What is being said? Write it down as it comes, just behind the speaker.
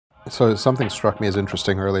So something struck me as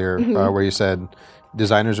interesting earlier, where you said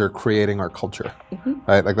designers are creating our culture,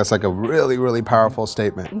 right? Like that's like a really, really powerful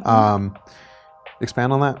statement.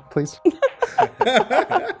 Expand on that, please.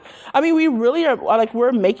 I mean, we really are, like,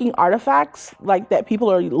 we're making artifacts like that people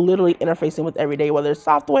are literally interfacing with every day, whether it's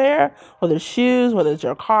software, whether it's shoes, whether it's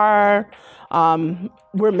your car.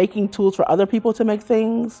 We're making tools for other people to make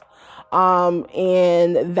things.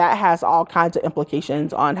 And that has all kinds of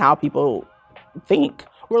implications on how people think.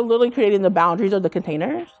 We're literally creating the boundaries of the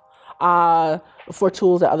containers for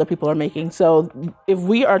tools that other people are making. So if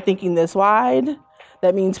we are thinking this wide,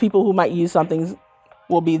 that means people who might use something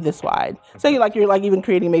will be this wide. Say like you're like even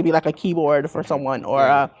creating maybe like a keyboard for someone or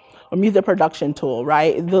a music production tool,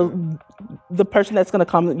 right? The person that's going to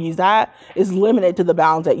come and use that is limited to the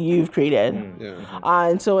bounds that you've created.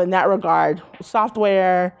 And so in that regard,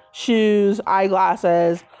 software, shoes,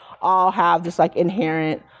 eyeglasses, all have this like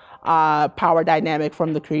inherent power dynamic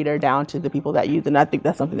from the creator down to the people that use it. And I think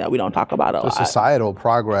that's something that we don't talk about a lot. Societal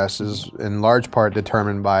progress is in large part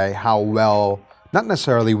determined by how well, not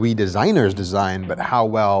necessarily we designers design, but how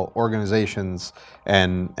well organizations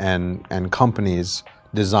and companies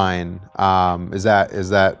design. Is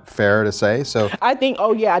that fair to say? So I think,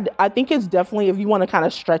 I think it's definitely, if you want to kind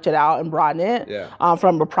of stretch it out and broaden it,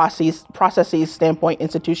 from a processes standpoint,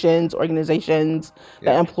 institutions, organizations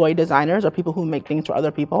that employ designers or people who make things for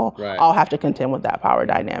other people all have to contend with that power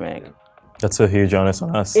dynamic. That's a huge onus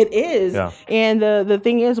on us. It is. Yeah. And the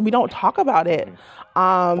thing is, we don't talk about it.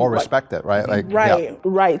 Or respect it, right? Like,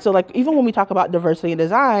 right. So like even when we talk about diversity in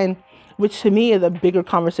design, which to me is a bigger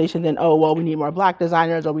conversation than, oh, well, we need more Black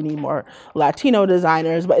designers or we need more Latino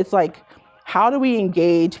designers. But it's like, how do we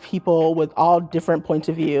engage people with all different points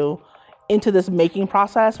of view into this making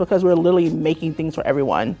process? Because we're literally making things for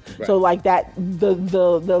everyone. So like that,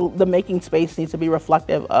 the making space needs to be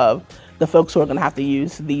reflective of the folks who are going to have to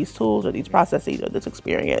use these tools or these processes or this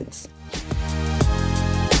experience.